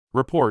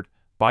Report: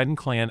 Biden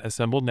clan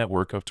assembled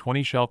network of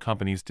 20 shell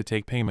companies to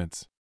take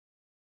payments.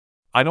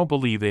 I don't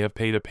believe they have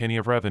paid a penny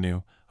of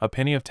revenue, a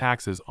penny of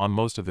taxes on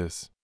most of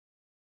this.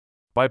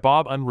 By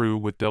Bob Unruh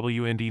with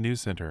WND News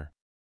Center.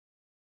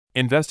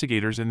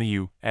 Investigators in the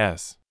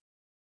U.S.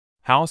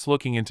 House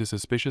looking into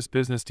suspicious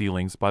business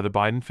dealings by the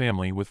Biden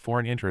family with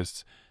foreign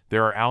interests.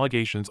 There are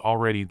allegations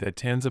already that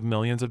tens of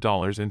millions of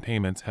dollars in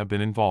payments have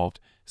been involved,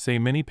 say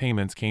many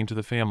payments came to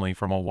the family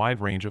from a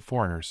wide range of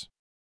foreigners.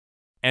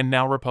 And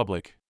now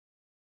Republic.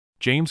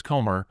 James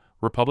Comer,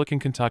 Republican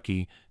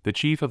Kentucky, the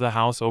chief of the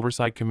House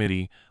Oversight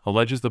Committee,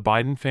 alleges the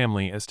Biden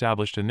family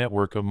established a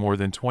network of more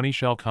than 20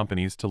 shell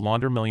companies to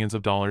launder millions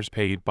of dollars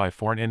paid by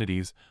foreign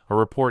entities, a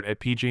report at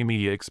PJ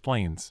Media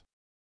explains.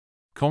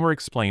 Comer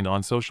explained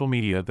on social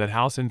media that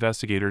House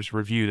investigators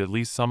reviewed at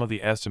least some of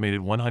the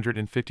estimated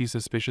 150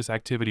 suspicious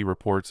activity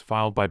reports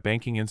filed by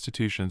banking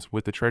institutions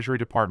with the Treasury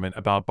Department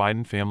about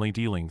Biden family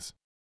dealings.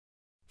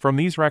 From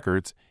these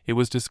records, it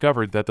was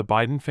discovered that the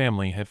Biden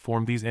family had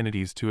formed these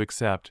entities to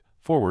accept,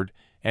 forward,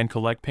 and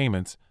collect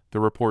payments, the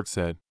report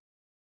said.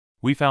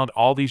 We found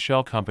all these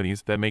shell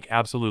companies that make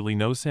absolutely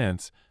no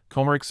sense,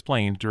 Comer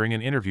explained during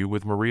an interview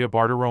with Maria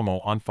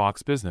Bartiromo on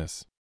Fox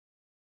Business.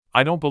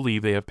 I don't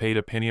believe they have paid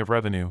a penny of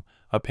revenue,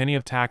 a penny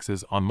of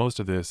taxes on most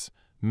of this,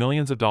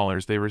 millions of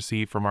dollars they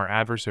receive from our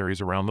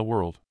adversaries around the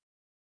world.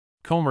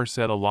 Comer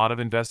said a lot of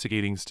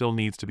investigating still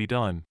needs to be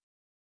done.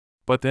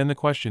 But then the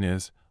question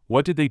is,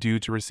 what did they do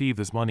to receive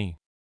this money?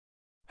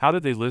 How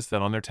did they list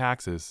that on their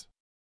taxes?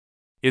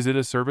 Is it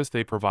a service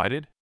they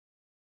provided?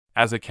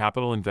 As a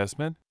capital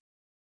investment?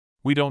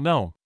 We don't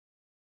know.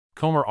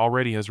 Comer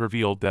already has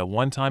revealed that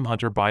one-time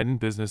Hunter Biden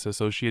business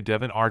associate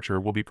Devon Archer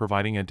will be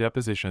providing a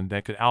deposition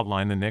that could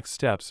outline the next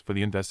steps for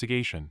the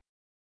investigation.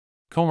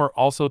 Comer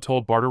also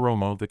told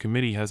Bartiromo the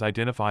committee has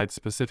identified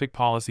specific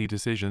policy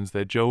decisions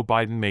that Joe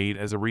Biden made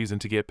as a reason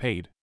to get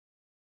paid.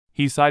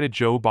 He cited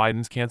Joe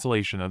Biden's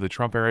cancellation of the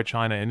Trump-era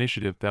China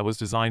initiative that was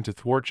designed to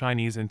thwart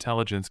Chinese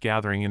intelligence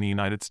gathering in the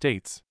United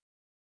States.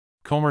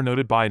 Comer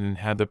noted Biden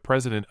had the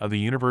president of the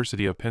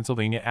University of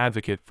Pennsylvania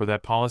advocate for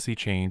that policy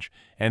change,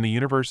 and the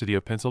University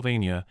of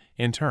Pennsylvania,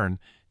 in turn,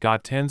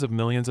 got tens of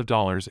millions of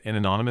dollars in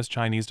anonymous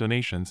Chinese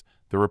donations,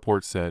 the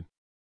report said.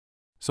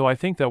 So I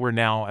think that we're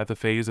now at the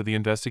phase of the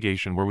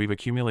investigation where we've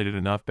accumulated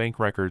enough bank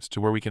records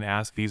to where we can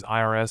ask these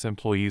IRS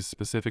employees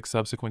specific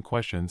subsequent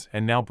questions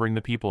and now bring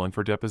the people in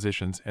for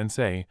depositions and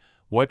say,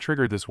 what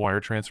triggered this wire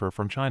transfer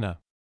from China?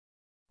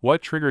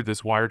 What triggered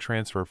this wire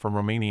transfer from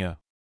Romania?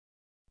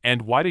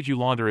 And why did you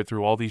launder it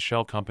through all these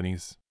shell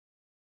companies?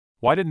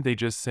 Why didn't they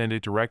just send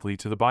it directly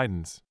to the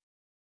Bidens?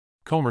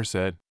 Comer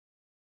said.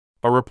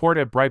 A report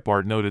at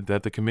Breitbart noted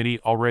that the committee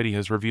already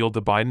has revealed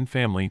the Biden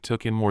family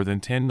took in more than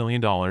 $10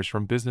 million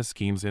from business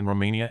schemes in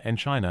Romania and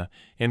China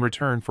in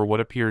return for what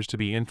appears to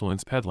be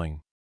influence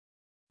peddling.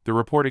 The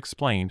report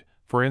explained,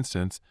 for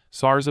instance,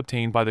 SARs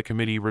obtained by the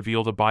committee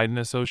revealed a Biden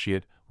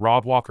associate,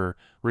 Rob Walker,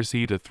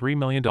 received a $3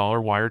 million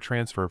wire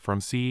transfer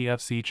from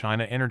CEFC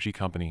China Energy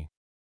Company.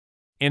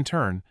 In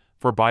turn,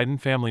 for Biden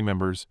family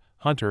members,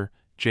 Hunter,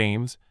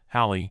 James,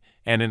 Hallie,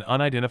 and an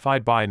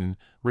unidentified Biden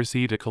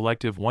received a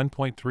collective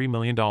 $1.3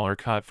 million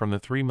cut from the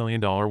 $3 million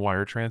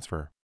wire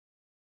transfer.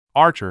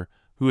 Archer,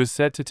 who is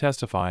set to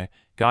testify,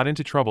 got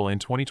into trouble in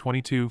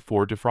 2022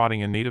 for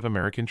defrauding a Native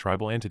American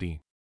tribal entity.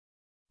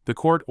 The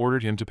court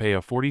ordered him to pay a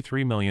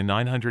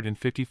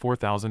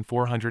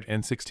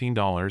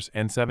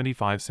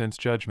 $43,954,416.75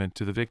 judgment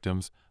to the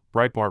victims,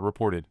 Breitbart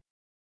reported.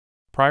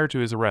 Prior to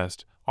his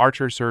arrest,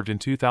 Archer served in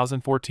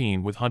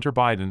 2014 with Hunter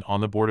Biden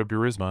on the board of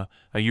Burisma,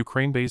 a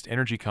Ukraine-based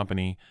energy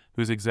company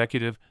whose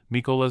executive,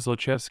 Mykola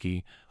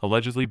Zlochevsky,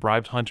 allegedly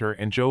bribed Hunter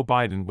and Joe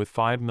Biden with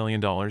 $5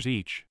 million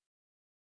each.